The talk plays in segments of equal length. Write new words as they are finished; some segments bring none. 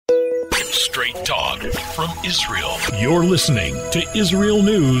Straight talk from Israel. You're listening to Israel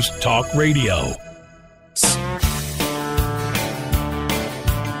News Talk Radio.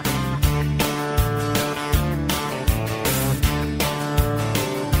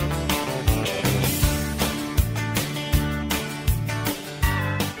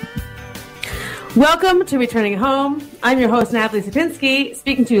 Welcome to Returning Home. I'm your host, Natalie,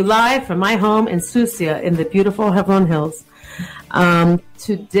 speaking to you live from my home in Susia in the beautiful Hebron Hills.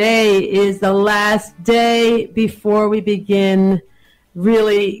 Today is the last day before we begin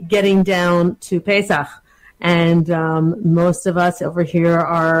really getting down to Pesach. And most of us over here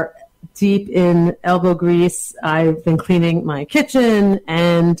are deep in elbow grease. I've been cleaning my kitchen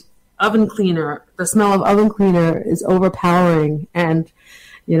and oven cleaner. The smell of oven cleaner is overpowering. And,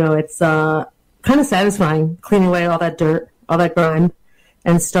 you know, it's kind of satisfying cleaning away all that dirt, all that grime,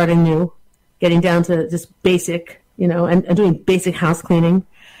 and starting new, getting down to just basic, you know, and doing basic house cleaning.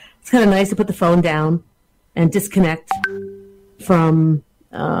 It's kind of nice to put the phone down and disconnect from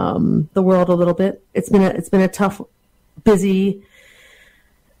the world a little bit. It's been a tough, busy,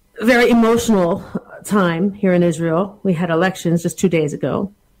 very emotional time here in Israel. We had elections just 2 days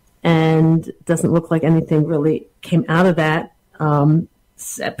ago, and it doesn't look like anything really came out of that.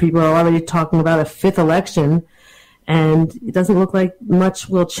 People are already talking about a fifth election, and it doesn't look like much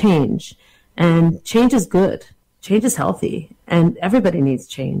will change. And change is good. Change is healthy, and everybody needs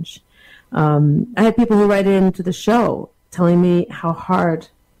change. I had people who write into the show telling me how hard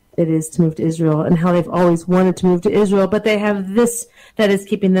it is to move to Israel and how they've always wanted to move to Israel, but they have this that is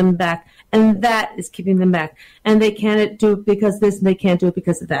keeping them back, and that is keeping them back. And they can't do it because this, and they can't do it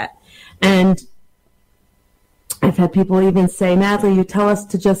because of that. And I've had people even say, Natalie, you tell us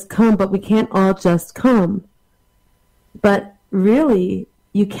to just come, but we can't all just come. But really,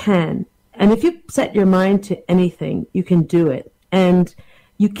 you can. And if you set your mind to anything, you can do it. And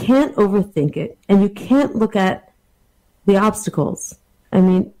you can't overthink it. And you can't look at the obstacles. I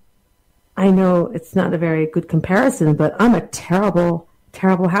mean, I know it's not a very good comparison, but I'm a terrible,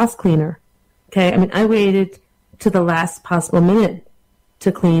 terrible house cleaner. Okay? I mean, I waited to the last possible minute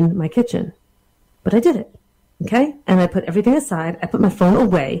to clean my kitchen. But I did it. Okay? And I put everything aside. I put my phone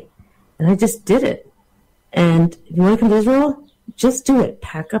away. And I just did it. And if you want to come to Israel, just do it.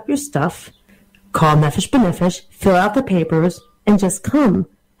 Pack up your stuff. Call Nefesh B'Nefesh. Fill out the papers. And just come.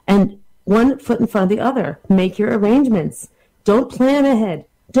 And one foot in front of the other. Make your arrangements. Don't plan ahead.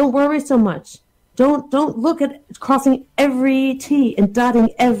 Don't worry so much. Don't look at crossing every T and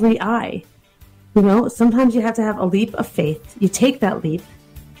dotting every I. You know, sometimes you have to have a leap of faith. You take that leap.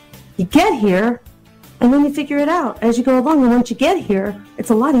 You get here. And then you figure it out as you go along. And once you get here, it's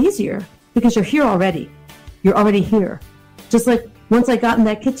a lot easier because you're here already. You're already here. Just like once I got in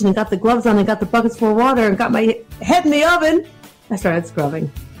that kitchen and got the gloves on and got the buckets full of water and got my head in the oven, I started scrubbing.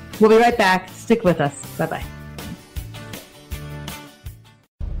 We'll be right back. Stick with us. Bye-bye.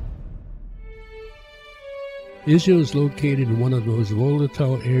 Israel is located in one of the most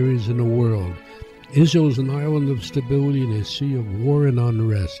volatile areas in the world. Israel is an island of stability in a sea of war and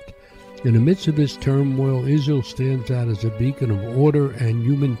unrest. In the midst of this turmoil, Israel stands out as a beacon of order and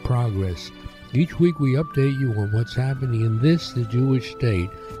human progress. Each week we update you on what's happening in this, the Jewish state,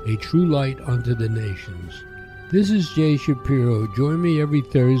 a true light unto the nations. This is Jay Shapiro. Join me every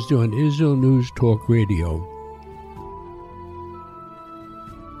Thursday on Israel News Talk Radio.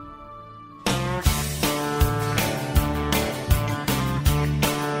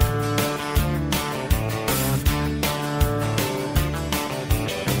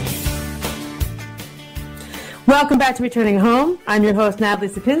 Welcome back to Returning Home. I'm your host, Natalie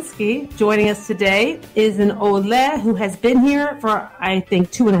Sapinski. Joining us today is an Oleh who has been here for, I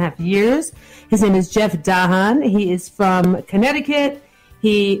think, 2.5 years. His name is Jeff Dahan. He is from Connecticut.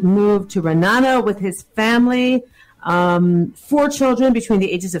 He moved to Renana with his family, 4 children between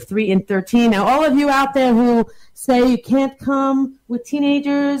the ages of 3 and 13. Now, all of you out there who say you can't come with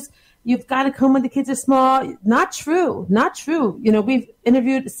teenagers, you've got to come when the kids are small. Not true. Not true. You know, we've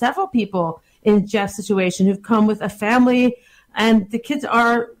interviewed several people in Jeff's situation who've come with a family and the kids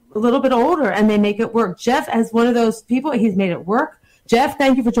are a little bit older and they make it work. Jeff, as one of those people, he's made it work. Jeff,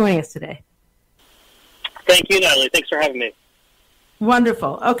 thank you for joining us today. Thank you, Natalie. Thanks for having me.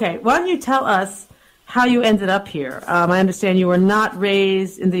 Wonderful. Okay. Why don't you tell us how you ended up here? I understand you were not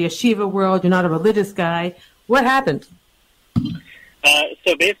raised in the yeshiva world. You're not a religious guy. What happened?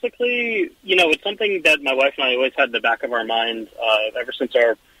 So basically, you know, it's something that my wife and I always had in the back of our mind ever since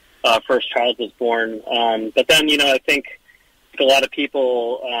our first child was born. But then, you know, I think a lot of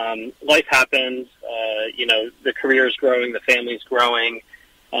people, life happens, you know, the career's growing, the family's growing,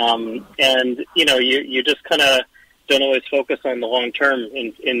 and, you know, you just kind of don't always focus on the long term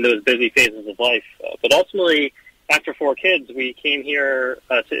in those busy phases of life. But ultimately, after 4 kids, we came here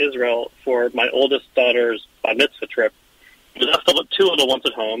to Israel for my oldest daughter's bar mitzvah trip. We left 2 little ones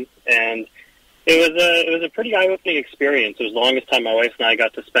at home, and it was a pretty eye-opening experience. It was the longest time my wife and I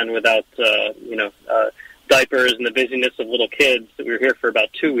got to spend without diapers and the busyness of little kids. We were here for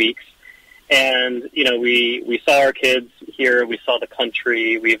about 2 weeks, and we saw our kids here. We saw the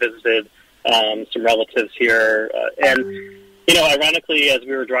country. We visited some relatives here, and ironically, as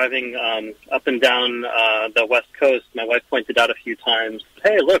we were driving up and down the West Coast, my wife pointed out a few times,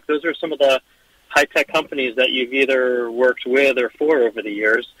 "Hey, look, those are some of the high-tech companies that you've either worked with or for over the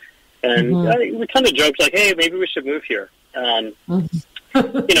years." And we kind of joked, like, "Hey, maybe we should move here."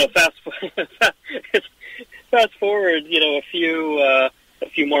 Fast forward, a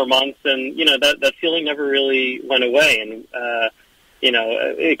few more months, and that feeling never really went away. And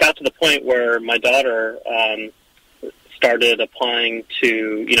it got to the point where my daughter started applying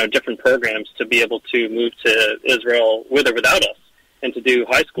to different programs to be able to move to Israel with or without us, and to do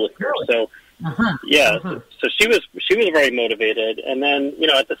high school here. So. So she was very motivated, and then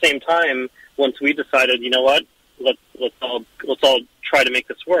at the same time, once we decided, let's all try to make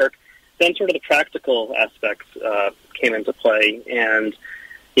this work, then sort of the practical aspects came into play, and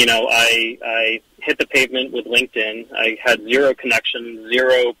I hit the pavement with LinkedIn. I had zero connections,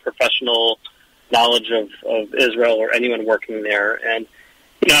 zero professional knowledge of Israel or anyone working there, and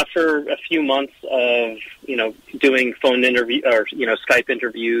after a few months of doing phone interview or Skype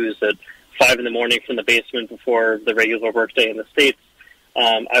interviews at 5 a.m. from the basement before the regular workday in the States,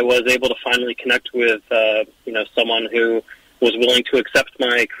 I was able to finally connect with, someone who was willing to accept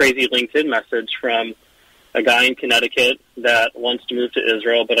my crazy LinkedIn message from a guy in Connecticut that wants to move to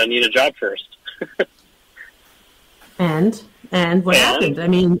Israel, but I need a job first. And what happened? I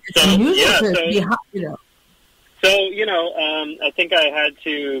mean, it's unusual to be hot, So, I think I had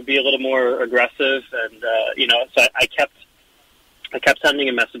to be a little more aggressive, and, so I kept sending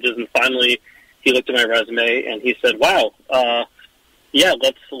him messages, and finally he looked at my resume and he said, "Wow,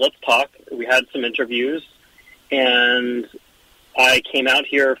 let's talk." We had some interviews, and I came out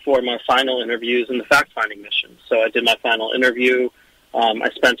here for my final interviews in the fact-finding mission. So I did my final interview. I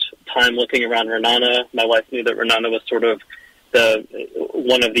spent time looking around Renana. My wife knew that Renana was sort of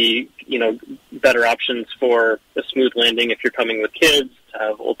one of the better options for a smooth landing if you're coming with kids, to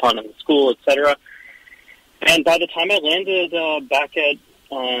have Ulpan in the school, etc. And by the time I landed back at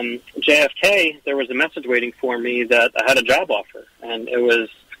JFK, there was a message waiting for me that I had a job offer. And it was,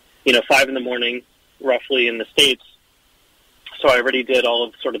 5 a.m, roughly, in the States. So I already did all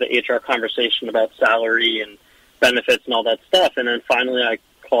of sort of the HR conversation about salary and benefits and all that stuff. And then finally I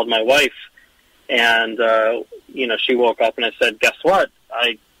called my wife, and, she woke up and I said, "Guess what?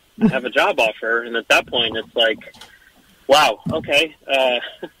 I have a job offer." And at that point, it's like, wow, okay.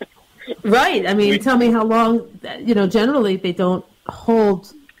 Right. I mean, tell me how long, generally they don't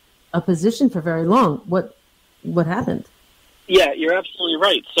hold a position for very long. What happened? Yeah, you're absolutely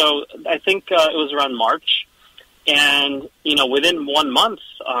right. So I think it was around March, and, within 1 month,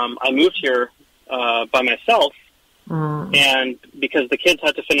 I moved here by myself, and because the kids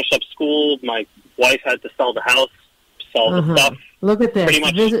had to finish up school, my wife had to sell the house, sell the stuff. Look at this. Pretty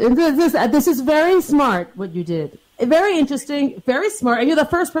much. This is very smart, what you did. Very interesting, very smart. And you're the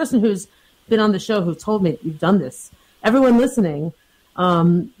first person who's been on the show who told me you've done this. Everyone listening,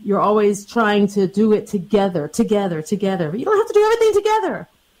 you're always trying to do it together. But you don't have to do everything together.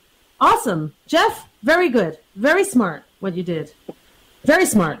 Awesome. Jeff, very good. Very smart, what you did. Very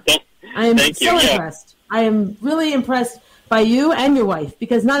smart. I am so impressed. I am really impressed by you and your wife,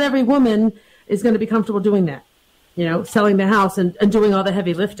 because not every woman is going to be comfortable doing that, selling the house and doing all the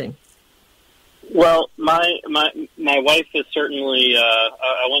heavy lifting. Well, my wife is certainly,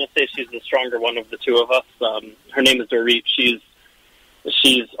 I want to say she's the stronger one of the two of us. Her name is Dorit.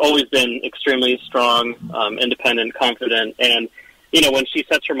 She's always been extremely strong, independent, confident, and, when she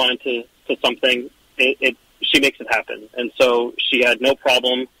sets her mind to something, she makes it happen. And so she had no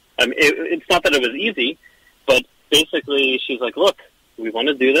problem. I mean, it's not that it was easy, but basically she's like, "Look, we want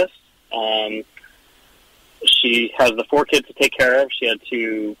to do this." She has the 4 kids to take care of. She had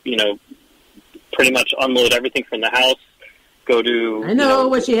to, pretty much unload everything from the house, go to... I know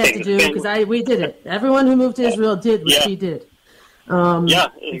what she had to do, because we did it. Everyone who moved to Israel did what she did.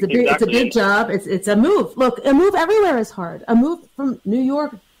 It's a big job. It's a move. Look, a move everywhere is hard. A move from New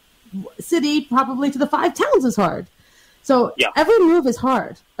York City probably to the 5 towns is hard. So every move is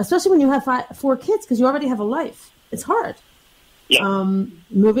hard, especially when you have 4 kids, because you already have a life. It's hard. Yeah.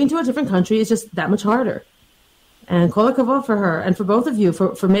 Moving to a different country is just that much harder. And kol hakavod for her and for both of you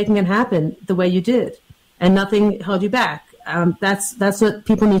for making it happen the way you did. and nothing held you back. That's what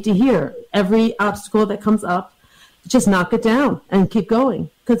people need to hear. Every obstacle that comes up, just knock it down and keep going,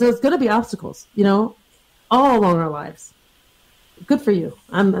 because there's going to be obstacles, all along our lives. Good for you.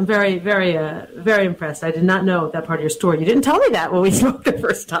 I'm very, very, very impressed. I did not know that part of your story. You didn't tell me that when we spoke the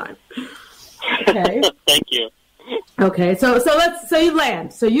first time. Okay. Thank you. Okay, so you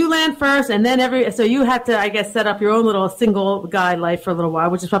land. So you land first, and then so you had to, I guess, set up your own little single guy life for a little while,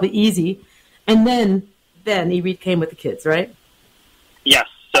 which is probably easy. And then Irit came with the kids, right? Yes.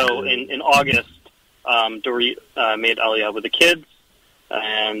 So in August, Dorit made Aliyah with the kids,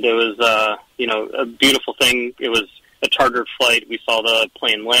 and it was a beautiful thing. It was a chartered flight. We saw the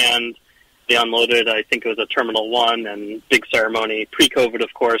plane land. They unloaded. I think it was a Terminal 1, and big ceremony, pre-COVID,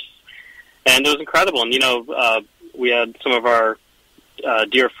 of course. And it was incredible. And, we had some of our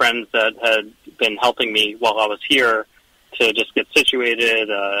dear friends that had been helping me while I was here to just get situated,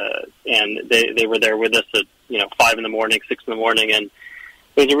 and they were there with us at 5 in the morning, 6 in the morning, and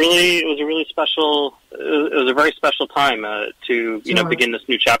it was a really special. It was a very special time to begin this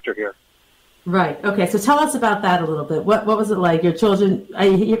new chapter here. Right. Okay. So tell us about that a little bit. What was it like? Your children.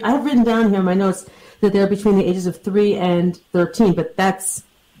 I have written down here in my notes that they're between the ages of 3 and 13, but that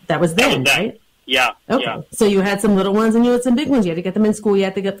was then, right? Yeah. Okay. Yeah. So you had some little ones and you had some big ones. You had to get them in school. You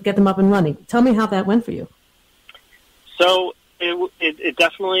had to get them up and running. Tell me how that went for you. So it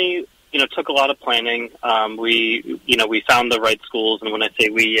definitely took a lot of planning. We found the right schools, and when I say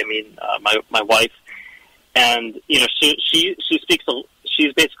we, I mean my wife. And she speaks.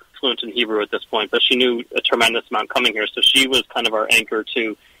 She's basically fluent in Hebrew at this point, but she knew a tremendous amount coming here. So she was kind of our anchor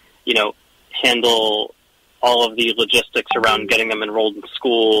to handle all of the logistics around getting them enrolled in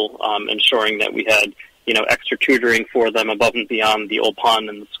school, ensuring that we had, extra tutoring for them above and beyond the Ulpan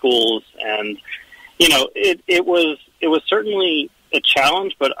and the schools. And, it was certainly a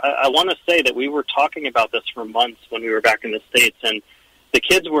challenge, but I want to say that we were talking about this for months when we were back in the States, and the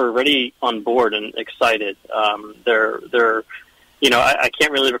kids were already on board and excited. I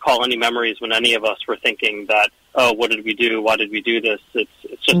can't really recall any memories when any of us were thinking that, oh, what did we do? Why did we do this? It's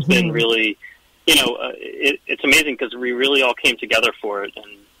just been really, it's amazing because we really all came together for it,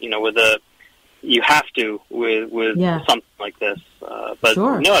 and you have to with something like this. But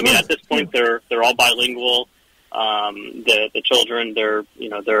sure, no, I mean at this point they're all bilingual. The children they're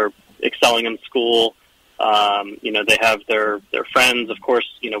excelling in school. They have their friends. Of course,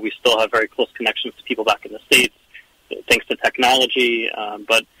 we still have very close connections to people back in the States, thanks to technology.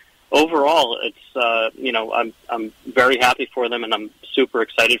 But overall, it's I'm very happy for them, and I'm super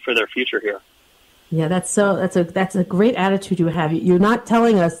excited for their future here. Yeah, that's a great attitude you have. You're not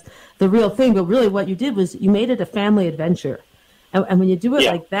telling us the real thing, but really what you did was you made it a family adventure. And when you do it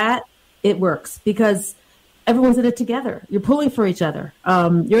like that, it works because everyone's in it together. You're pulling for each other.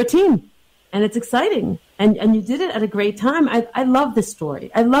 You're a team, and it's exciting. And you did it at a great time. I love this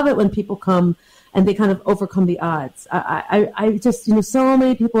story. I love it when people come and they kind of overcome the odds. I just, so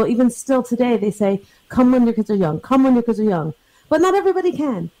many people, even still today, they say, come when your kids are young, come when your kids are young. But not everybody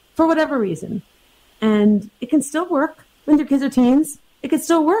can, for whatever reason. And it can still work when your kids are teens. It can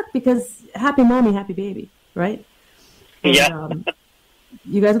still work because happy mommy, happy baby, right? And,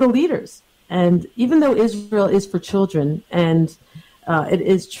 you guys are the leaders. And even though Israel is for children, and it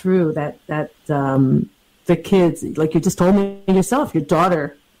is true that the kids, like you just told me yourself, your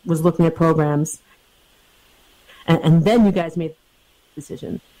daughter was looking at programs, and then you guys made the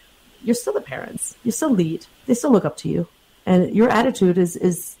decision. You're still the parents. You still lead. They still look up to you. And your attitude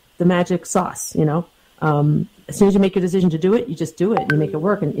is the magic sauce, As soon as you make your decision to do it, you just do it. And you make it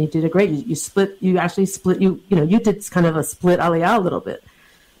work, and you did it great. You actually split. You did kind of a split Aliyah a little bit,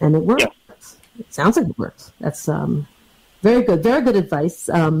 and it worked. Yeah. It sounds like it worked. That's very good advice.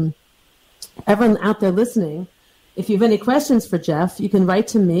 Everyone out there listening, if you have any questions for Jeff, you can write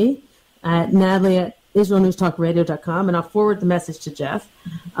to me at Natalie at IsraelNewsTalkRadio.com, and I'll forward the message to Jeff.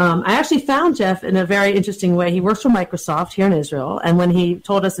 I actually found Jeff in a very interesting way. He works for Microsoft here in Israel, and when he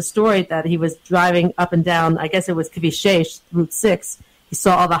told us the story that he was driving up and down, I guess it was Kvish 6, Route 6, he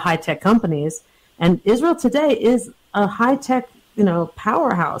saw all the high-tech companies, and Israel today is a high-tech,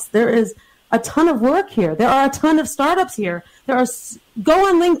 powerhouse. There is a ton of work here. There are a ton of startups here. Go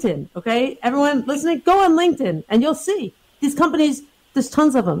on LinkedIn, okay? Everyone listening, go on LinkedIn, and you'll see these companies. There's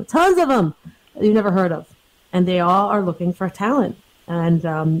tons of them you've never heard of, and they all are looking for talent. And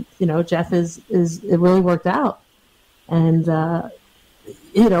Jeff it really worked out. And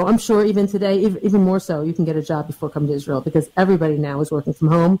I'm sure even today, even more so, you can get a job before coming to Israel because everybody now is working from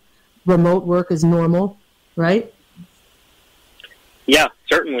home. Remote work is normal, right? Yeah,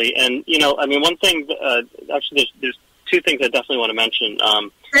 certainly. And one thing, actually, there's two things I definitely want to mention.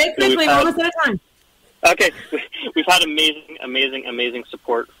 Very quickly, almost out of time. Okay, we've had amazing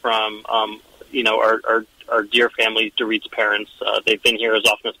support from our dear family, Dorit's parents. They've been here as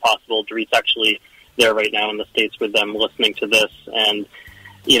often as possible. Dorit's actually there right now in the States with them, listening to this, and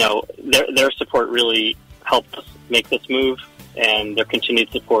their support really helped us make this move, and their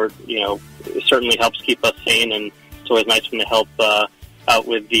continued support, certainly helps keep us sane. And it's always nice when they help out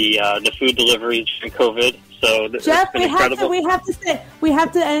with the food delivery during COVID. So Jeff, we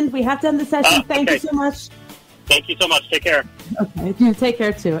have to end the session. Thank you so much. Thank you so much. Take care. Okay, you take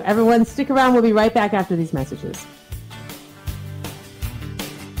care too. Everyone, stick around. We'll be right back after these messages.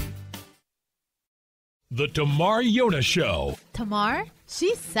 The Tamar Yona Show. Tamar?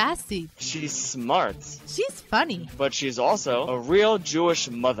 She's sassy. She's smart. She's funny. But she's also a real Jewish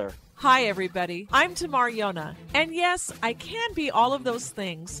mother. Hi, everybody. I'm Tamar Yona. And yes, I can be all of those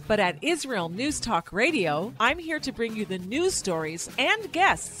things, but at Israel News Talk Radio, I'm here to bring you the news stories and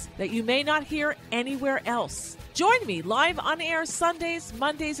guests that you may not hear anywhere else. Join me live on air Sundays,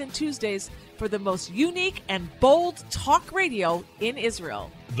 Mondays, and Tuesdays for the most unique and bold talk radio in Israel.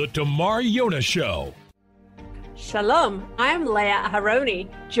 The Tamar Yona Show. Shalom, I'm Leah Aharoni.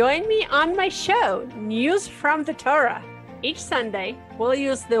 Join me on my show, News from the Torah. Each Sunday, we'll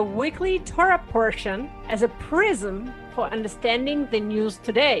use the weekly Torah portion as a prism for understanding the news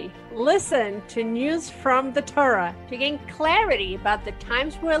today. Listen to News from the Torah to gain clarity about the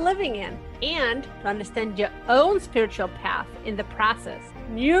times we're living in and to understand your own spiritual path in the process.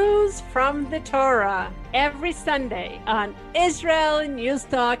 News from the Torah every Sunday on Israel News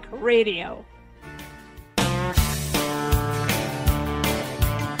Talk Radio.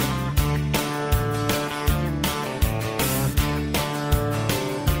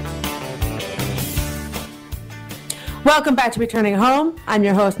 Welcome back to Returning Home. I'm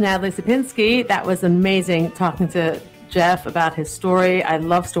your host, Natalie Sapinski. That was amazing talking to Jeff about his story. I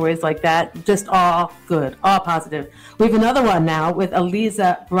love stories like that. Just all good, all positive. We have another one now with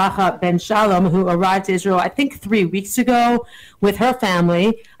Aleeza Bracha Ben Shalom, who arrived to Israel, I think 3 weeks ago with her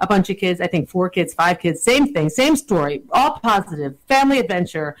family, a bunch of kids, I think 4 kids, 5 kids, same thing, same story, all positive, family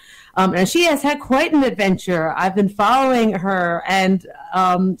adventure. And she has had quite an adventure. I've been following her, and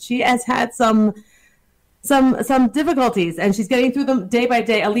she has had some difficulties, and she's getting through them day by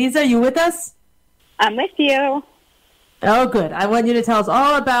day. Aleeza, are you with us? I'm with you. Oh, good. I want you to tell us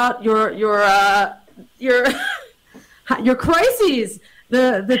all about your crises,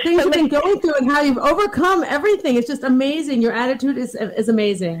 the things you've been going through, and how you've overcome everything. It's just amazing. Your attitude is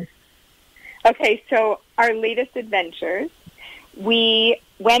amazing. Okay, so our latest adventures, we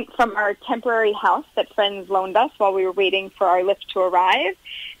went from our temporary house that friends loaned us while we were waiting for our lift to arrive,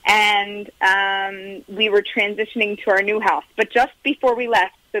 and we were transitioning to our new house. But just before we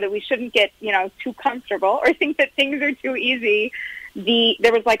left, so that we shouldn't get, too comfortable or think that things are too easy,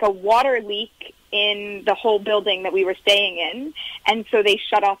 there was like a water leak in the whole building that we were staying in, and so they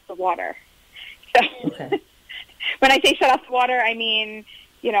shut off the water. So okay. When I say shut off the water, I mean,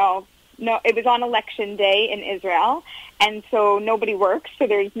 no, it was on election day in Israel, and so nobody works, so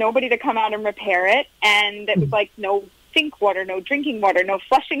there's nobody to come out and repair it, and it was like no sink water, no drinking water, no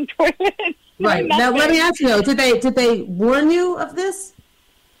flushing toilets. Right. Now, let me ask you, though, did they warn you of this?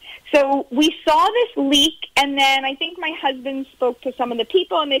 So we saw this leak, and then I think my husband spoke to some of the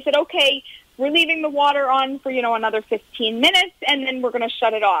people, and they said, okay, we're leaving the water on for, another 15 minutes, and then we're going to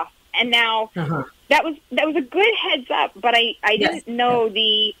shut it off. And now that was a good heads up, but I didn't know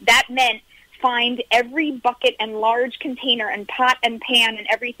that meant find every bucket and large container and pot and pan and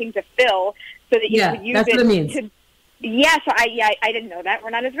everything to fill so that you could use that's it what it means. Yes, I didn't know that. We're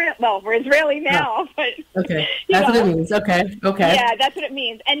not Israeli. Well, we're Israeli now, but okay, that's what it means. Okay. Yeah, that's what it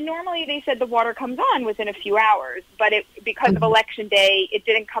means. And normally they said the water comes on within a few hours, but because of election day, it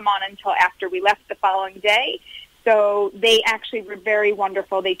didn't come on until after we left the following day. So they actually were very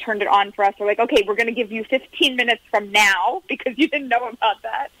wonderful. They turned it on for us. They're like, okay, we're going to give you 15 minutes from now because you didn't know about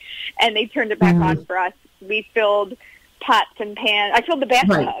that, and they turned it back on for us. We filled pots and pans. I filled the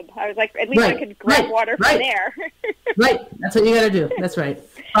bathtub. Right. I was like, at least I could grab water from there. Right. That's what you got to do. That's right.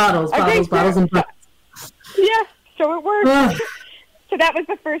 Bottles, and bottles. Yeah. So it worked. So that was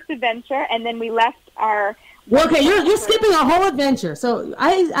the first adventure, and then we left our. Well, okay, you're skipping a whole adventure. So we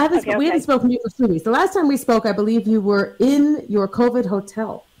haven't spoken to you for 2 weeks. The last time we spoke, I believe you were in your COVID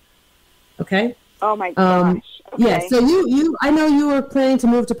hotel. Okay. Oh my gosh. Okay. Yeah. So I know you were planning to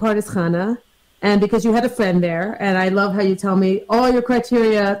move to Pardes Chana. And because you had a friend there, and I love how you tell me all your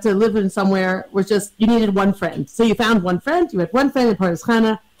criteria to live in somewhere was just you needed one friend. So you found one friend. You had one friend in Pardes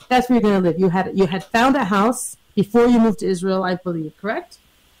Chana. That's where you're going to live. You had found a house before you moved to Israel, I believe. Correct?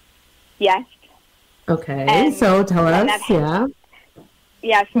 Yes. Okay. So tell us.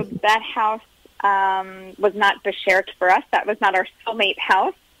 Yeah. So that house was not beshert for us. That was not our soulmate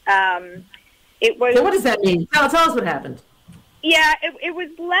house. It was. So what does that mean? Tell us what happened. Yeah, it was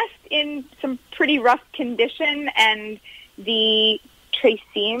left in some pretty rough condition, and the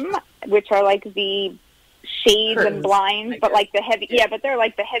tracim, which are like the shades Curtains, and blinds, but like the heavy, but they're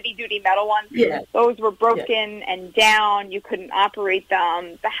like the heavy duty metal ones. Yeah. Those were broken and down. You couldn't operate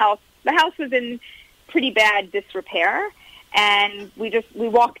them. The house was in pretty bad disrepair, and we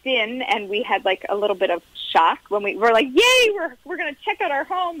walked in and we had like a little bit of shock when we were like, yay, we're going to check out our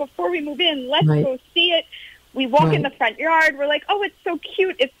home before we move in. Let's go see it. We walk in the front yard. We're like, oh, it's so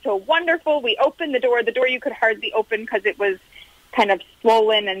cute. It's so wonderful. We opened the door. The door you could hardly open because it was kind of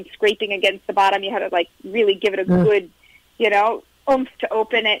swollen and scraping against the bottom. You had to like really give it a good, oomph to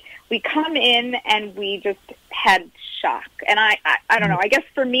open it. We come in and we just had shock. And I don't know. I guess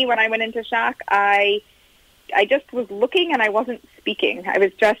for me, when I went into shock, I just was looking and I wasn't speaking. I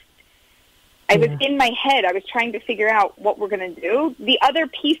was in my head. I was trying to figure out what we're going to do. The other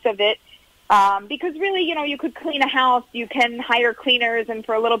piece of it, because really, you could clean a house, you can hire cleaners, and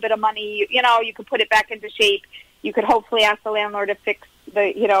for a little bit of money, you could put it back into shape. You could hopefully ask the landlord to fix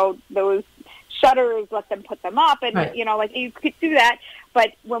those shutters, let them put them up, and, you could do that.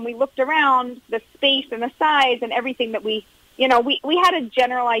 But when we looked around, the space and the size and everything that we had a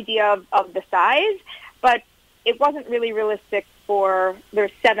general idea of the size, but it wasn't really realistic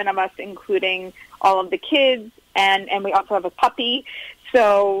there's 7 of us, including all of the kids, and we also have a puppy.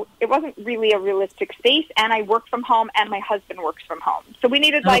 So it wasn't really a realistic space, and I work from home, and my husband works from home. So we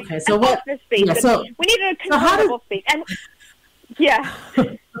needed an office space. Yeah, we needed a convertible space. And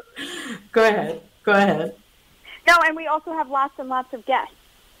Go ahead. No, and we also have lots and lots of guests.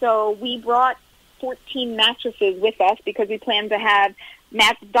 So we brought 14 mattresses with us because we planned to have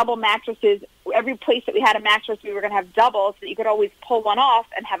double mattresses. Every place that we had a mattress, we were going to have double, so that you could always pull one off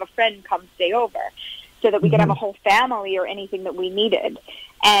and have a friend come stay over, so that we could have a whole family or anything that we needed.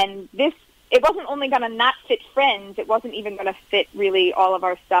 And it wasn't only going to not fit friends, it wasn't even going to fit really all of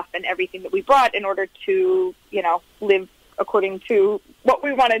our stuff and everything that we brought in order to, live according to what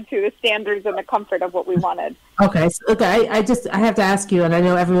we wanted to, the standards and the comfort of what we wanted. Okay. I have to ask you, and I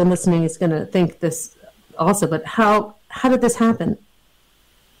know everyone listening is going to think this also, but how did this happen?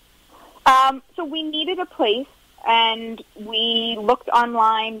 So we needed a place, and we looked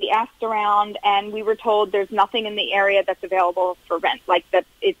online, we asked around, and we were told there's nothing in the area that's available for rent. Like that,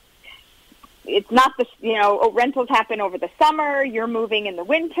 it's not rentals happen over the summer, you're moving in the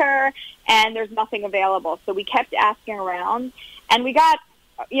winter, and there's nothing available. So we kept asking around, and we got,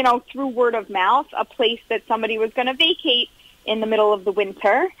 through word of mouth, a place that somebody was going to vacate in the middle of the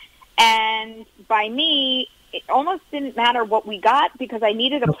winter. And by me, it almost didn't matter what we got, because I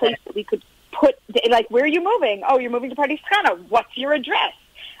needed a place that we could put, like, where are you moving? Oh, you're moving to Partisana. What's your address?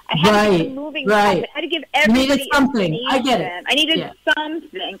 I had to give moving I had to give everybody needed something. I get it. I needed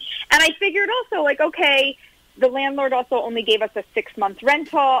something. And I figured also, like, okay, the landlord also only gave us a 6-month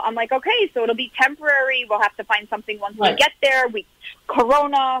rental. I'm like, okay, so it'll be temporary. We'll have to find something once we get there.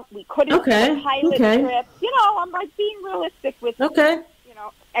 Corona, we couldn't do a pilot trip. I'm like being realistic with,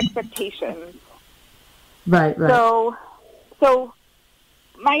 expectations. Right. So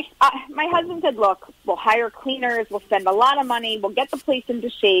my husband said, look, we'll hire cleaners, we'll spend a lot of money, we'll get the place into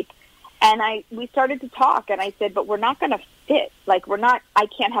shape. And we started to talk, and I said, but we're not going to fit. Like, I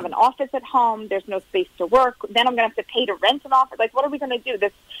can't have an office at home. There's no space to work. Then I'm going to have to pay to rent an office. Like, what are we going to do?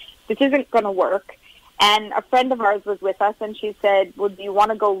 This isn't going to work. And a friend of ours was with us, and she said, well, do you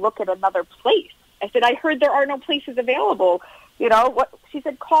want to go look at another place? I said, I heard there are no places available. She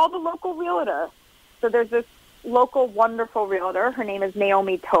said, call the local realtor. So there's this local wonderful realtor. Her name is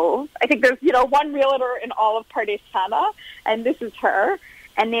Naomi Tove. I think there's, one realtor in all of Partisana, and this is her.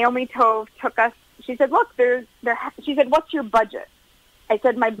 And Naomi Tove took us. She said, look, she said, what's your budget? I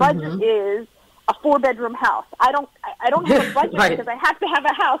said, my budget is a 4-bedroom house. I don't have a budget because I have to have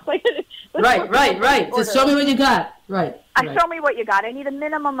a house. Like, right. Just show me what you got. Right. Show me what you got. I need a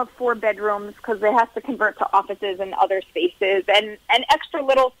minimum of 4 bedrooms because they have to convert to offices and other spaces and extra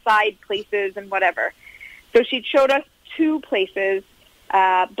little side places and whatever. So she showed us 2 places.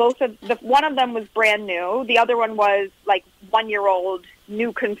 One of them was brand new. The other one was like 1-year-old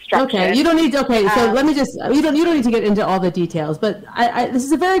new construction. Okay, you don't need. Okay, so let me just. You don't need to get into all the details, but this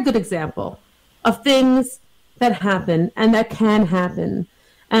is a very good example of things that happen and that can happen.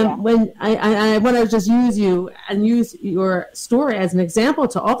 And when I want to just use you and use your story as an example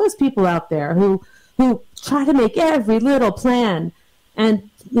to all those people out there who try to make every little plan and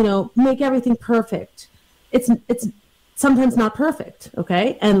make everything perfect. It's sometimes not perfect,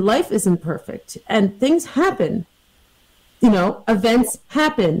 okay? And life isn't perfect, and things happen. events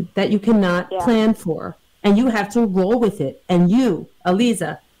happen that you cannot plan for, and you have to roll with it. And you,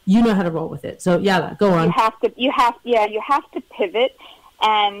 Aleeza, you know how to roll with it. So, Yala, go on. You have to pivot.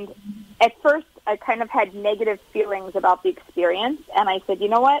 And at first, I kind of had negative feelings about the experience, and I said, you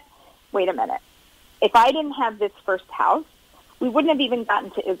know what? Wait a minute. If I didn't have this first house, we wouldn't have even gotten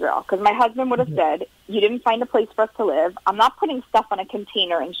to Israel, because my husband would have said, you didn't find a place for us to live. I'm not putting stuff on a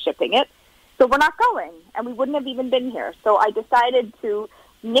container and shipping it, so we're not going, and we wouldn't have even been here. So I decided to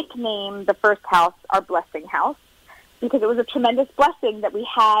nickname the first house our blessing house, because it was a tremendous blessing that we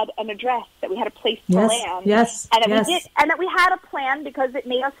had an address, that we had a place to land. Yes, and that we did, and that we had a plan, because it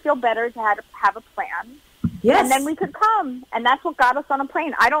made us feel better to have a plan. Yes. And then we could come, and that's what got us on a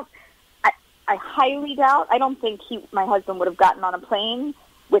plane. I highly doubt, I don't think my husband would have gotten on a plane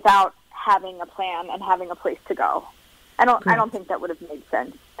without having a plan and having a place to go. I don't think that would have made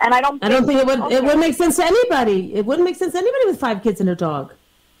sense. And I don't think it would. It wouldn't make sense to anybody. It wouldn't make sense to anybody with 5 kids and a dog.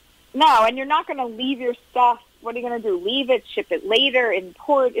 No, and you're not going to leave your stuff. What are you going to do? Leave it, ship it later,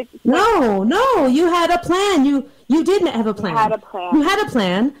 import it? No. You had a plan. You didn't have a plan. You had a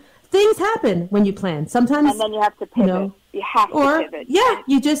plan. Things happen when you plan. Sometimes, and then you have to pivot. You have to pivot. Yeah,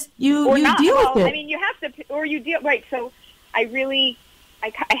 you deal with it. I mean, you have to, or you deal, right. So I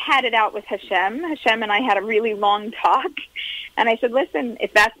had it out with Hashem. Hashem and I had a really long talk. And I said, listen,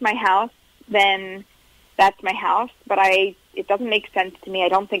 if that's my house, then that's my house. But it doesn't make sense to me. I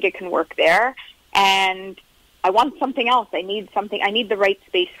don't think it can work there. And I want something else. I need the right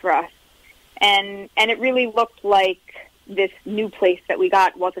space for us. And it really looked like this new place that we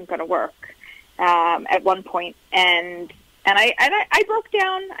got wasn't going to work at one point. And I broke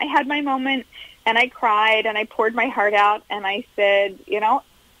down. I had my moment, and I cried, and I poured my heart out, and I said,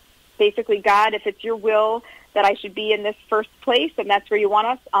 basically, God, if it's your will that I should be in this first place, and that's where you want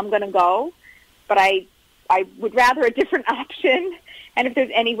us, I'm going to go. But I would rather a different option. And if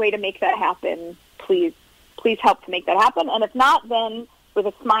there's any way to make that happen, please help to make that happen. And if not, then with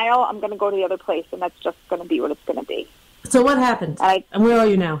a smile, I'm going to go to the other place, and that's just going to be what it's going to be. So what happened? And where are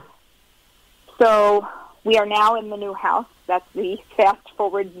you now? So we are now in the new house. That's the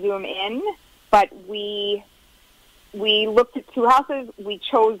fast-forward zoom in. But we looked at 2 houses. We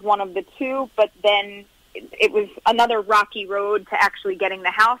chose one of the 2, but then it was another rocky road to actually getting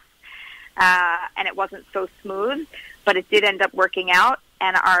the house, and it wasn't so smooth. But it did end up working out,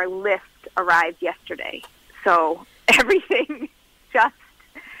 and our lift arrived yesterday. So everything just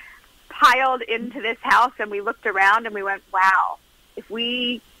piled into this house, and we looked around and we went, wow, if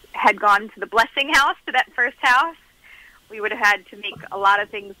we had gone to the blessing house, to that first house, we would have had to make a lot of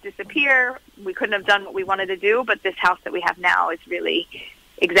things disappear. We couldn't have done what we wanted to do, but this house that we have now is really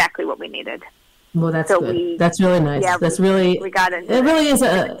exactly what we needed. Well, that's good. That's really nice. Yeah, we got into it. It really is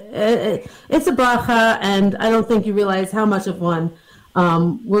it's a bracha, and I don't think you realize how much of one.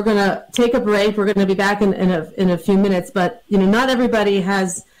 We're going to take a break. We're going to be back in a few minutes, but not everybody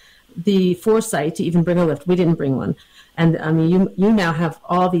has the foresight to even bring a lift. We didn't bring one. And I mean, you now have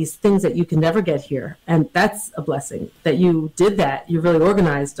all these things that you can never get here. And that's a blessing that you did that. You're really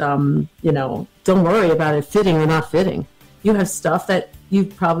organized. Don't worry about it fitting or not fitting. You have stuff that you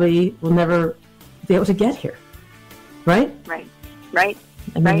probably will never be able to get here. Right? Right.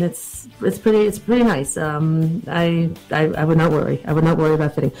 I mean, it's pretty nice. I would not worry. I would not worry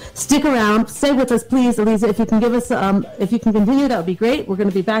about fitting. Stick around. Stay with us, please, Aleeza. If you can give us, if you can continue, that would be great. We're going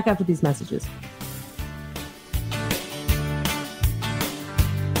to be back after these messages.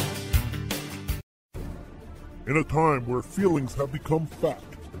 In a time where feelings have become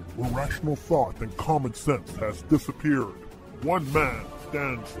fact, where rational thought and common sense has disappeared, one man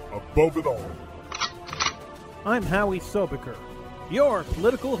stands above it all. I'm Howie Sobiker, your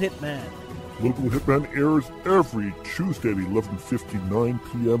political hitman. Political Hitman airs every Tuesday at 11:59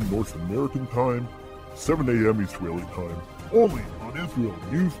 p.m. North American time, 7 a.m. Israeli time, only on Israel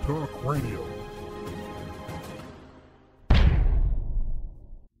News Talk Radio.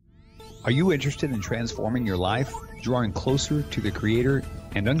 Are you interested in transforming your life, drawing closer to the Creator,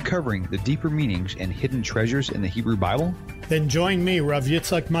 and uncovering the deeper meanings and hidden treasures in the Hebrew Bible? Then join me, Rav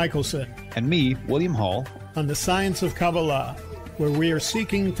Yitzhak Michelson, and me, William Hall, on the Science of Kabbalah, where we are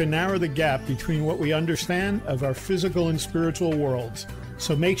seeking to narrow the gap between what we understand of our physical and spiritual worlds.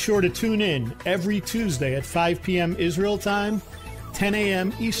 So make sure to tune in every Tuesday at 5 p.m. Israel time, 10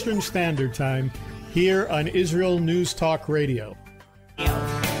 a.m. Eastern Standard Time, here on Israel News Talk Radio.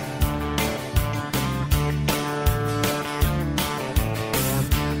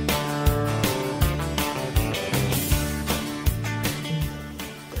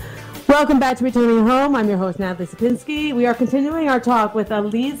 Welcome back to Returning Home. I'm your host, Natalie Sapinski. We are continuing our talk with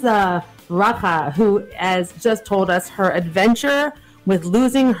Aleeza Bracha, who has just told us her adventure with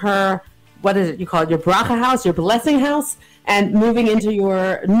losing her, what is it you call it, your Bracha house, your blessing house, and moving into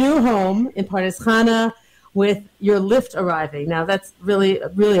your new home in Pardes Chana with your lift arriving. Now, that's really a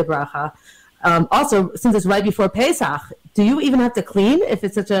Bracha. Also, since it's right before Pesach, do you even have to clean if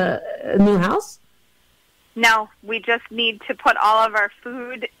it's such a new house? No, we just need to put all of our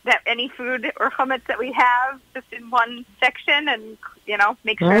food, any food or chametz that we have, just in one section, and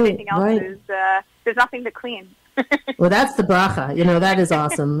make sure everything else is. There's nothing to clean. Well, that's the bracha. That is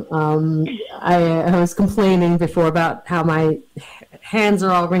awesome. I was complaining before about how my hands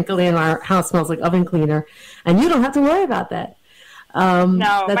are all wrinkly and our house smells like oven cleaner, and you don't have to worry about that.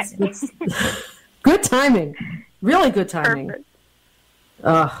 No, that's good timing. Really good timing. Perfect.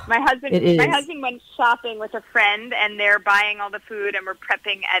 My husband went shopping with a friend, and they're buying all the food, and we're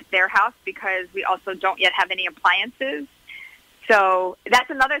prepping at their house because we also don't yet have any appliances. So that's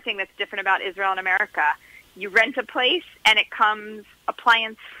another thing that's different about Israel and America. You rent a place, and it comes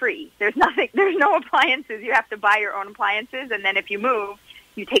appliance free. There's no appliances. You have to buy your own appliances, and then if you move,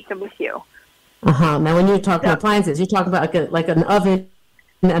 you take them with you. Now, when you're talking about appliances, you're talking about like an oven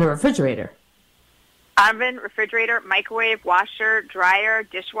and a refrigerator. Oven, refrigerator, microwave, washer, dryer,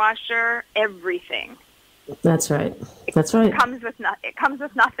 dishwasher, everything. That's right. That's right. It comes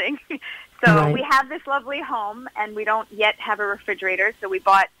with nothing. So we have this lovely home, and we don't yet have a refrigerator. So we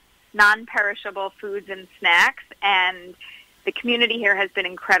bought non-perishable foods and snacks, and the community here has been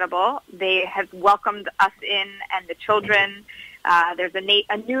incredible. They have welcomed us in, and the children. There's a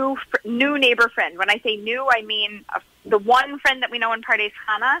new neighbor friend. When I say new, I mean the one friend that we know in Pardes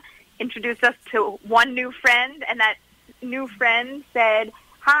Chana introduced us to one new friend, and that new friend said,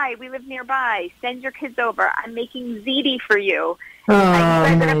 "Hi, we live nearby. Send your kids over. I'm making ziti for you.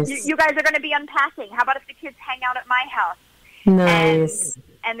 Nice. You guys are going to be unpacking. How about if the kids hang out at my house?" Nice.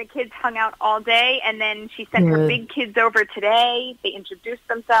 And the kids hung out all day, and then she sent her big kids over today. They introduced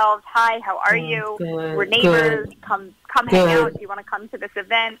themselves. "Hi, how are you? Good. We're neighbors. Come hang out. Do you want to come to this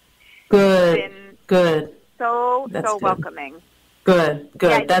event?" Good. So good. welcoming. Good.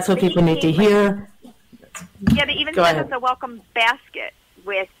 Yeah, that's what people need to hear. Yeah, they even sent us a welcome basket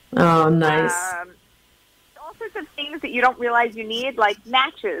with nice. All sorts of things that you don't realize you need, like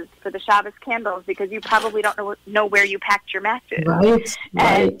matches for the Shabbos candles, because you probably don't know where you packed your matches.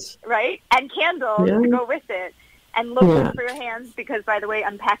 Right? And candles to go with it. And lotion for your hands, because, by the way,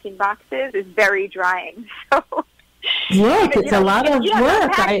 unpacking boxes is very drying. So it's a lot of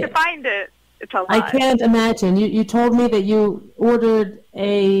work. To find it. It's a lot. I can't imagine. You told me that you ordered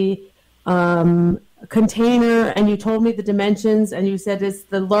a container, and you told me the dimensions, and you said it's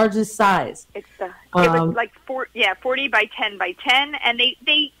the largest size. It was like 40 by 10 by 10, and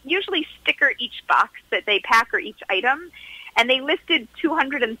they usually sticker each box that they pack or each item, and they listed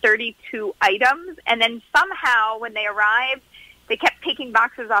 232 items, and then somehow when they arrived, they kept taking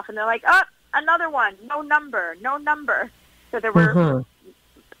boxes off, and they're like, "Oh, another one, no number." So there were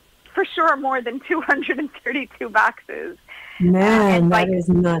for sure more than 232 boxes. Man, that is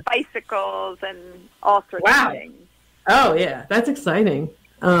nuts. Bicycles and all sorts of things. Oh, yeah, that's exciting.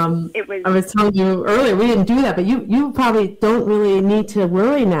 I was telling you earlier, we didn't do that, but you probably don't really need to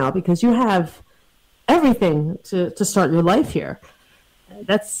worry now because you have everything to start your life here.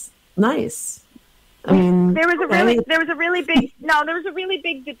 That's nice. I mean, there was a really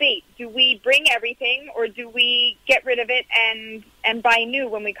big debate. Do we bring everything, or do we get rid of it and buy new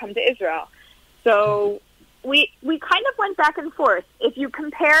when we come to Israel? So we kind of went back and forth. If you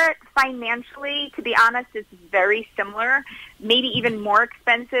compare it financially, to be honest, it's very similar, maybe even more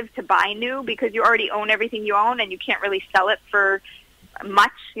expensive to buy new because you already own everything you own and you can't really sell it for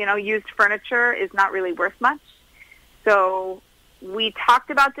much. Used furniture is not really worth much. So we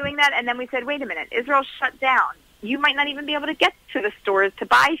talked about doing that, and then we said, wait a minute, Israel shut down. You might not even be able to get to the stores to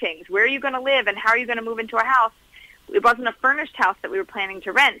buy things. Where are you going to live, and how are you going to move into a house? It wasn't a furnished house that we were planning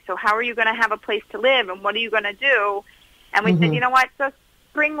to rent, so how are you going to have a place to live, and what are you going to do? And we said, you know what, just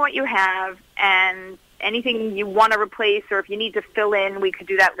bring what you have, and anything you want to replace, or if you need to fill in, we could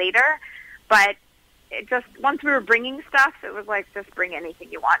do that later. But it just, once we were bringing stuff, it was like, just bring anything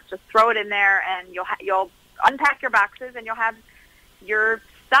you want. Just throw it in there, and you'll unpack your boxes, and you'll have your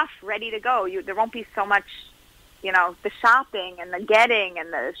stuff ready to go. There won't be so much, the shopping and the getting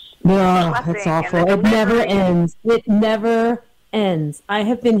and the it's awful. It never ends. It never ends. I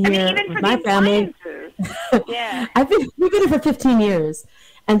have been here with my family. We've been here for 15 years,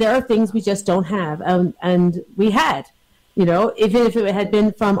 and there are things we just don't have. And we had, even if it had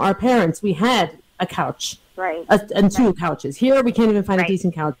been from our parents, we had a couch, right, and two couches. Here, we can't even find a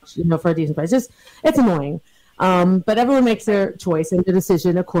decent couch, for a decent price. It's annoying. But everyone makes their choice and their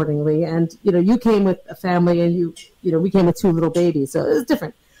decision accordingly. And, you came with a family and we came with 2 little babies. So it was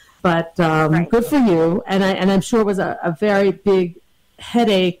different. But good for you. And I'm sure it was a very big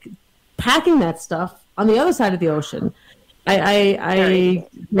headache packing that stuff on the other side of the ocean. Very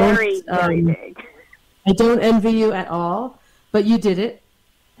big. I don't envy you at all, but you did it,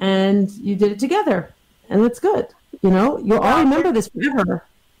 and you did it together, and it's good. You'll all remember this forever,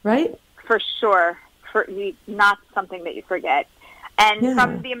 right? For sure. Not something that you forget. And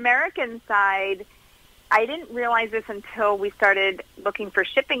from the American side, I didn't realize this until we started looking for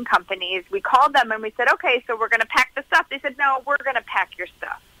shipping companies. We called them and we said, okay, so we're going to pack the stuff. They said, no, we're going to pack your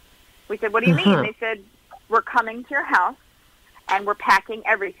stuff. We said, what do you mean? They said, we're coming to your house and we're packing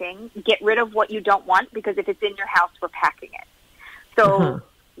everything. Get rid of what you don't want, because if it's in your house, we're packing it. So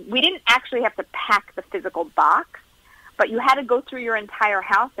we didn't actually have to pack the physical box, but you had to go through your entire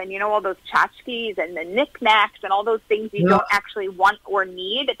house and, all those tchotchkes and the knickknacks and all those things you don't actually want or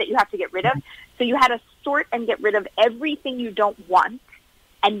need that you have to get rid of. So you had to sort and get rid of everything you don't want.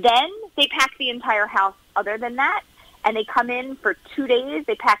 And then they pack the entire house other than that. And they come in for 2 days.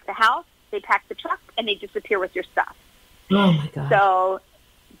 They pack the house, they pack the truck, and they disappear with your stuff. Oh, my God. So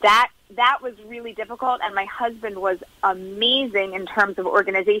that was really difficult. And my husband was amazing in terms of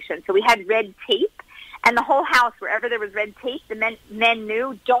organization. So we had red tape. And the whole house, wherever there was red tape, the men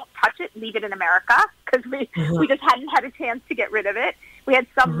knew, don't touch it, leave it in America, because we just hadn't had a chance to get rid of it. We had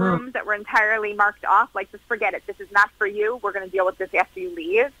some rooms that were entirely marked off, like, just forget it. This is not for you. We're going to deal with this after you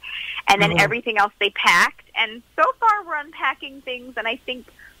leave. And then everything else they packed. And so far we're unpacking things, and I think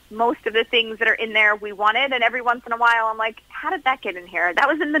most of the things that are in there we wanted. And every once in a while I'm like, how did that get in here? That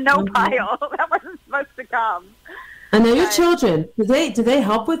was in the no pile. That wasn't supposed to come. And now your children, did they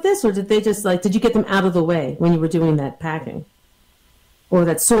help with this, or did they just did you get them out of the way when you were doing that packing or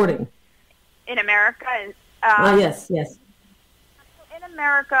that sorting? In America? Yes. In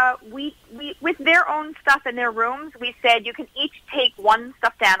America, we with their own stuff in their rooms, we said you can each take one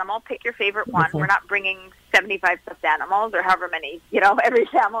stuffed animal, pick your favorite one. We're not bringing 75 stuffed animals or however many, every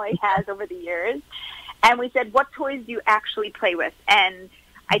family has over the years. And we said, what toys do you actually play with? And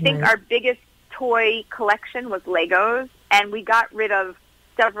I think our biggest toy collection was Legos, and we got rid of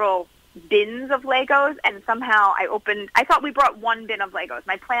several bins of Legos, and somehow I thought we brought 1 bin of Legos.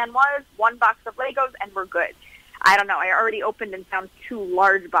 My plan was 1 box of Legos and we're good. I don't know. I already opened and found 2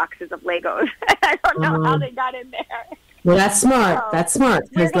 large boxes of Legos. I don't know how they got in there. Well, that's smart. That's smart,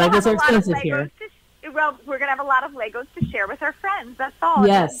 because Legos are expensive here. Well, we're going to have a lot of Legos to share with our friends. That's all.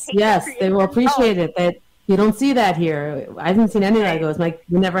 Yes. They will appreciate it. That you don't see that here. I haven't seen any Legos.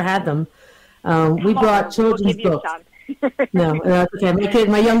 We never had them. We brought children's books. No, okay.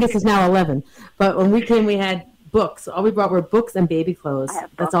 My youngest is now 11. But when we came, we had books. All we brought were books and baby clothes.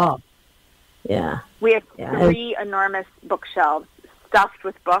 That's all. Yeah. We have 3 enormous bookshelves stuffed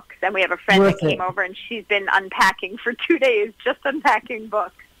with books, and we have a friend that came over, and she's been unpacking for 2 days, just unpacking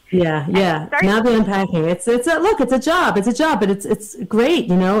books. Yeah. Now they're unpacking. It's a job. It's a job, but it's great.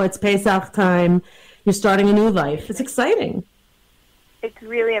 It's Pesach time. You're starting a new life. It's exciting. It's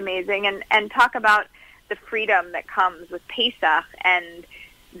really amazing. And talk about the freedom that comes with Pesach and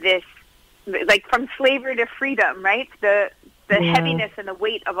this, from slavery to freedom, right? The heaviness and the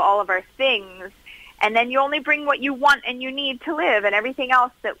weight of all of our things. And then you only bring what you want and you need to live, and everything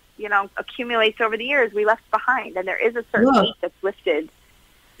else that, accumulates over the years we left behind. And there is a certain weight that's lifted.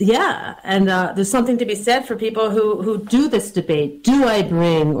 Yeah, and there's something to be said for people who do this debate. Do I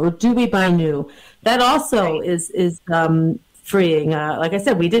bring or do we buy new? That also is freeing. Like I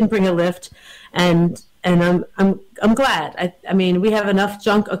said, we didn't bring a lift, and I'm glad. I mean, we have enough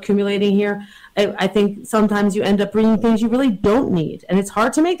junk accumulating here. I think sometimes you end up bringing things you really don't need, and it's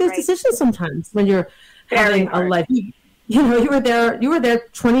hard to make those decisions sometimes when you're having a life. You were there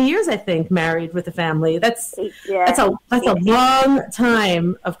 20 years, I think, married with a family. That's a long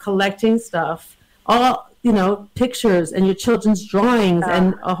time of collecting stuff. All pictures and your children's drawings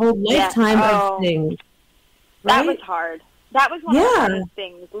and a whole lifetime of things. Right? That was hard. That was one of the hardest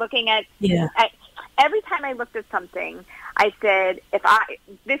things. Looking at every time I looked at something, I said,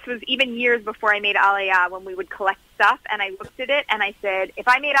 this was even years before I made Aliyah, when we would collect stuff, and I looked at it and I said, if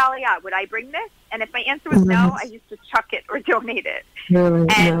I made Aliyah, would I bring this? And if my answer was no, I used to chuck it or donate it. And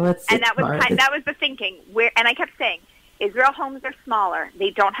that was the thinking. And I kept saying, Israel homes are smaller. They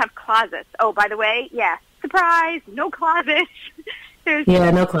don't have closets. Oh, by the way, surprise, no closets. There's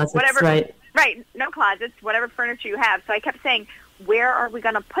no closets, right. Right, no closets, whatever furniture you have. So I kept saying, where are we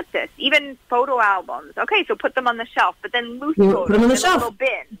going to put this? Even photo albums. Okay, so put them on the shelf, but then loose photos put them on the in shelf. a little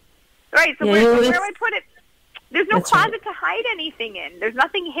bin. Right, so where do I put it? There's no closet to hide anything in. There's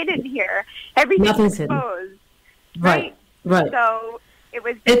nothing hidden here. Everything's exposed. Right. So it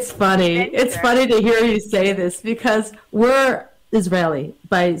was. It's funny. It's funny to hear you say this because we're Israeli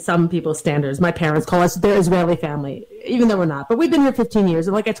by some people's standards. My parents call us their Israeli family, even though we're not. But we've been here 15 years.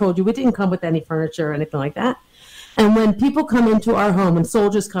 And like I told you, we didn't come with any furniture or anything like that. And when people come into our home, when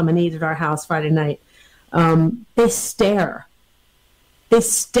soldiers come and eat at our house Friday night, they stare. They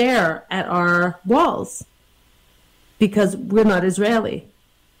stare at our walls because we're not Israeli.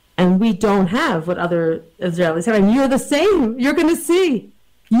 And we don't have what other Israelis have. And you're the same. You're going to see.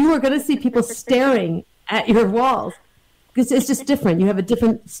 You are going to see people staring at your walls. Because it's just different. You have a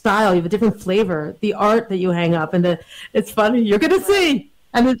different style. You have a different flavor. The art that you hang up. And it's funny. You're going to see.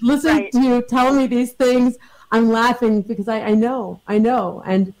 And listening to you tell me these things, I'm laughing because I know.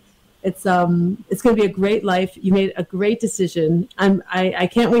 And it's going to be a great life. You made a great decision. I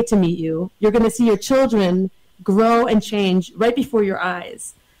can't wait to meet you. You're going to see your children grow and change right before your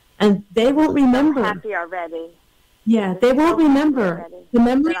eyes. And they won't remember. I'm happy already. Yeah, they won't remember. The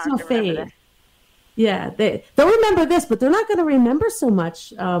memories will fade. Yeah, they'll remember this, but they're not going to remember so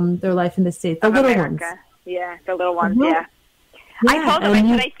much their life in the States. The little ones. Yeah, the little ones, yeah. I told them,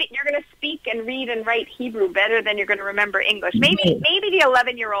 I think you're going to speak and read and write Hebrew better than you're going to remember English. Maybe the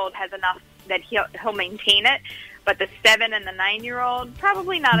 11-year-old has enough that he'll maintain it, but the 7 and the 9-year-old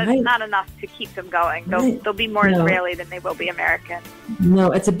probably not enough to keep them going. They'll be more Israeli than they will be American.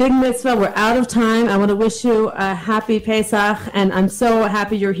 No, it's a big mitzvah. We're out of time. I want to wish you a happy Pesach, and I'm so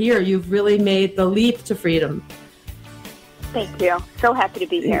happy you're here. You've really made the leap to freedom. Thank you. So happy to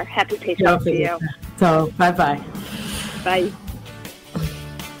be here. Happy Pesach to you. So, bye-bye. Bye.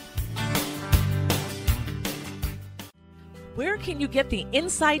 Where can you get the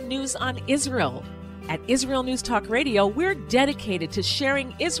inside news on Israel? At Israel News Talk Radio, we're dedicated to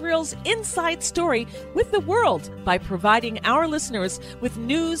sharing Israel's inside story with the world by providing our listeners with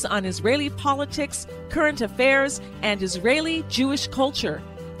news on Israeli politics, current affairs, and Israeli Jewish culture.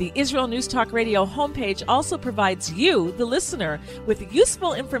 The Israel News Talk Radio homepage also provides you, the listener, with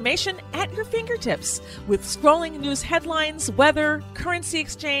useful information at your fingertips, with scrolling news headlines, weather, currency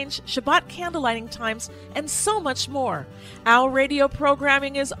exchange, Shabbat candlelighting times, and so much more. Our radio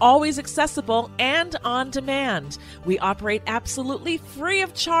programming is always accessible and on demand. We operate absolutely free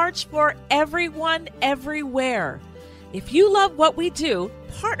of charge for everyone, everywhere. If you love what we do,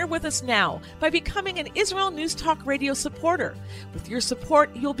 partner with us now by becoming an Israel News Talk Radio supporter. With your support,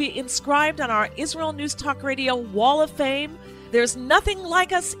 you'll be inscribed on our Israel News Talk Radio Wall of Fame. There's nothing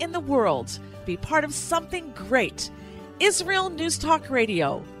like us in the world. Be part of something great. Israel News Talk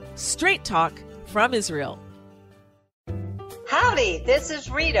Radio. Straight talk from Israel. Howdy, this is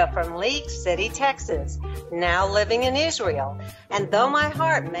Rita from League City, Texas, now living in Israel. And though my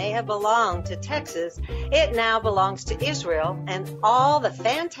heart may have belonged to Texas, it now belongs to Israel and all the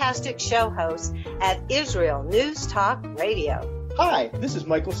fantastic show hosts at Israel News Talk Radio. Hi, this is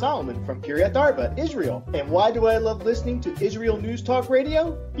Michael Solomon from Kiryat Arba, Israel. And why do I love listening to Israel News Talk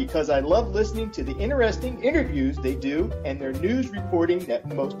Radio? Because I love listening to the interesting interviews they do and their news reporting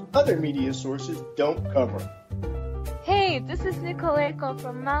that most other media sources don't cover. Hey, this is Nicoleko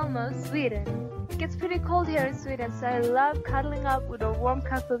from Malmö, Sweden. It gets pretty cold here in Sweden, so I love cuddling up with a warm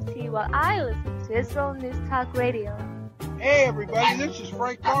cup of tea while I listen to Israel News Talk Radio. Hey everybody, this is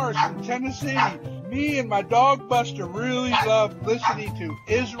Frank Morris from Tennessee. Me and my dog Buster really love listening to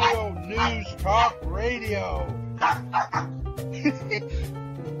Israel News Talk Radio.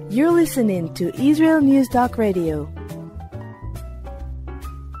 You're listening to Israel News Talk Radio.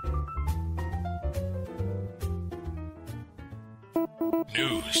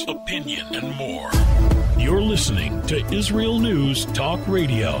 News, opinion, and more. You're listening to Israel News Talk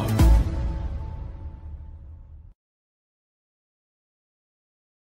Radio.